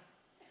Sinai.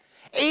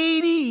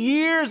 80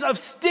 years of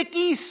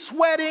sticky,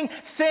 sweating,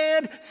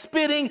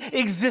 sand-spitting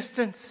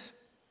existence.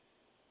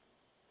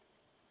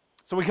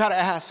 So we got to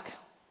ask,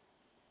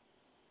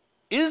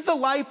 is the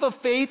life of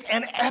faith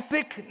an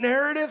epic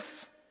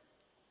narrative?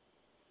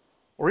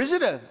 Or is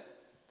it a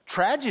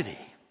tragedy?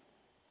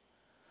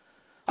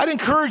 I'd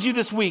encourage you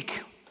this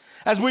week,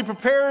 as we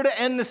prepare to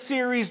end the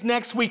series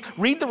next week,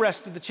 read the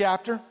rest of the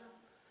chapter,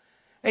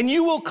 and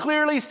you will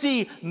clearly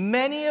see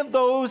many of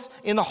those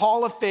in the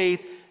Hall of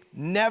Faith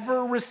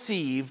never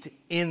received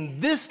in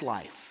this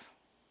life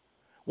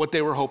what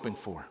they were hoping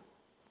for.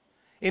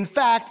 In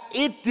fact,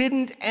 it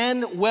didn't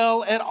end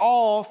well at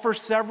all for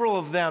several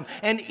of them.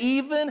 And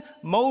even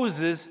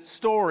Moses'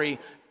 story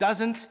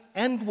doesn't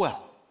end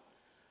well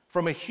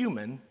from a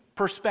human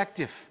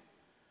perspective.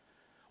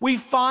 We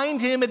find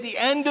him at the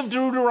end of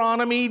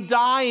Deuteronomy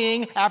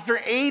dying after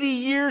 80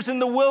 years in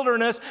the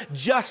wilderness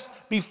just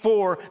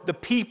before the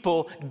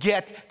people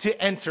get to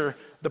enter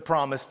the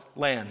promised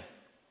land.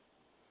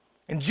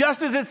 And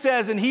just as it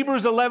says in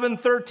Hebrews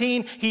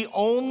 11:13, he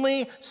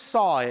only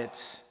saw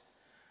it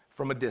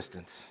from a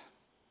distance.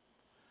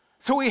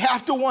 So we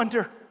have to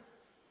wonder,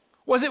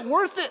 was it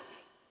worth it?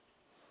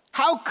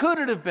 How could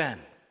it have been?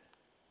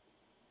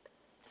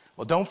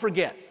 Well, don't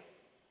forget,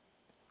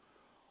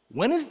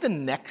 when is the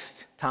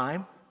next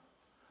time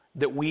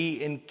that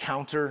we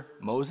encounter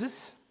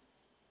Moses?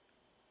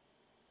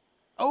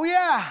 Oh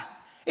yeah,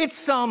 it's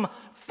some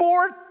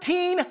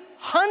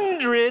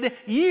 1,400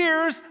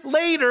 years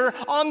later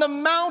on the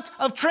Mount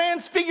of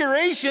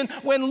Transfiguration,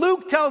 when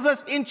Luke tells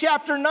us in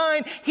chapter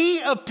 9,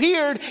 he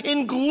appeared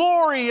in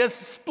glorious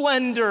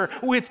splendor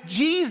with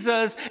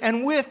Jesus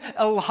and with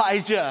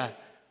Elijah.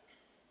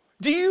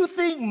 Do you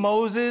think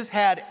Moses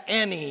had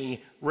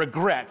any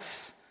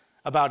regrets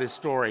about his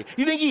story?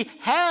 You think he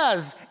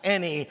has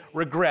any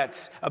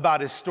regrets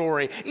about his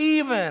story,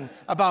 even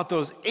about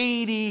those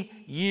 80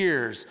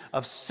 years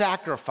of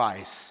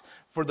sacrifice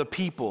for the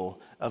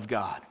people of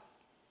God?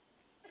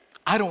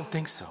 I don't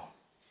think so.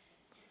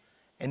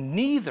 And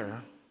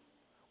neither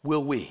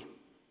will we.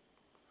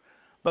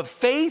 But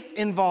faith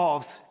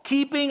involves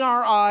keeping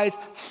our eyes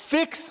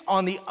fixed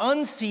on the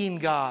unseen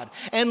God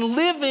and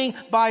living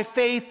by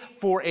faith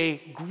for a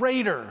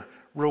greater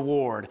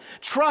reward,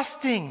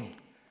 trusting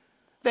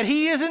that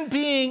he isn't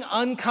being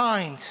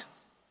unkind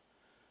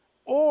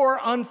or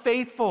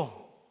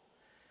unfaithful.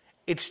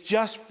 It's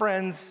just,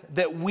 friends,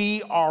 that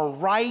we are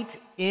right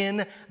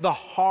in the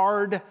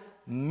hard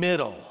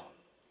middle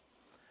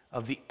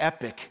of the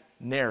epic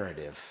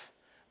narrative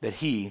that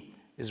he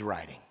is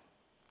writing.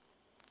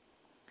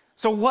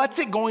 So what's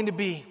it going to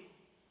be?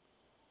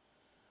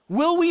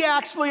 Will we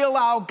actually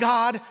allow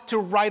God to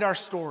write our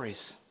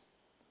stories,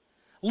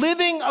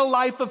 living a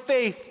life of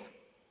faith?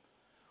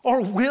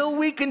 Or will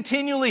we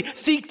continually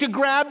seek to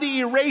grab the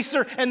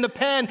eraser and the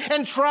pen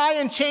and try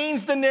and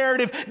change the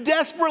narrative,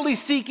 desperately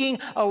seeking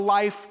a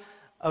life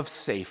of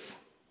safe?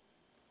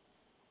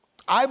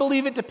 I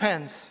believe it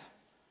depends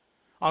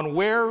on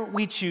where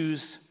we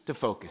choose to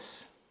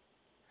focus.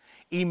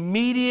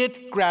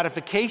 Immediate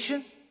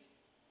gratification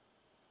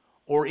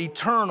or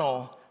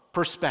eternal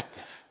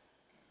perspective.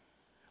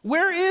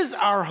 Where is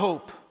our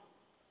hope?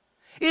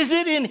 Is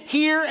it in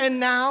here and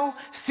now,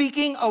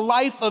 seeking a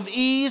life of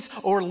ease,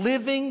 or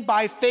living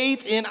by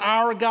faith in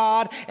our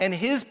God and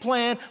his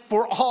plan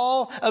for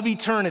all of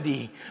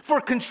eternity? For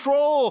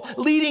control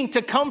leading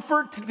to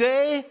comfort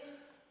today,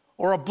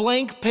 or a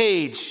blank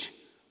page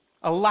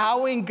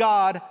allowing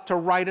God to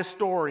write a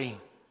story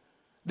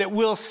that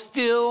will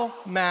still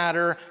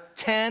matter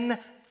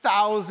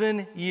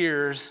 10,000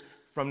 years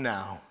from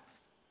now.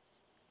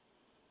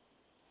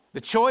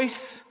 The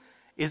choice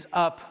is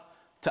up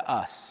to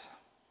us.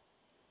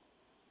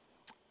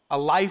 A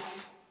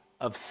life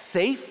of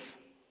safe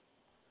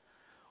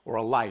or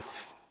a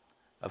life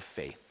of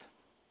faith.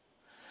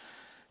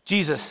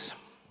 Jesus,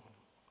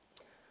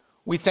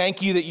 we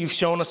thank you that you've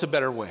shown us a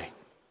better way.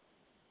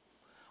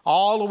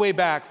 All the way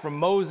back from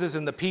Moses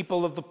and the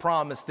people of the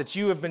promise, that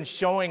you have been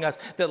showing us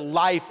that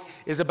life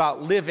is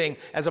about living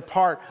as a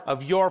part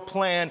of your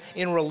plan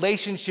in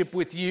relationship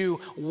with you,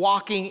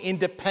 walking in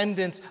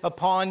dependence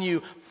upon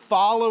you,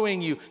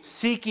 following you,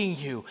 seeking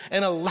you,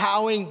 and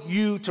allowing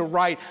you to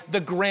write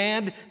the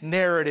grand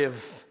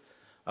narrative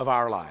of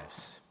our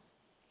lives.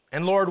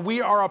 And Lord,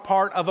 we are a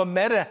part of a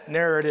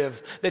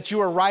meta-narrative that you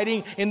are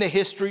writing in the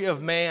history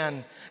of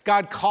man.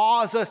 God,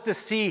 cause us to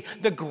see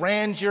the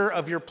grandeur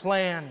of your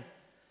plan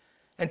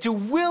and to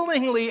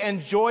willingly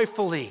and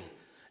joyfully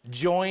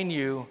join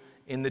you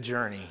in the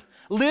journey.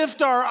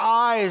 Lift our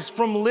eyes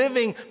from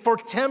living for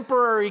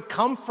temporary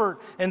comfort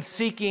and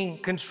seeking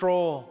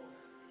control.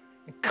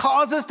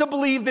 Cause us to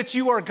believe that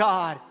you are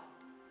God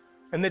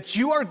and that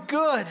you are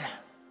good.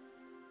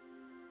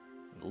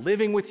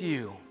 Living with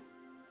you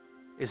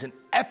is an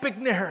epic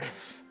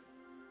narrative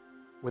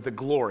with a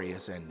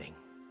glorious ending.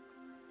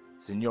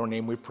 It's in your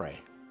name we pray.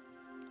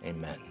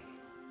 Amen.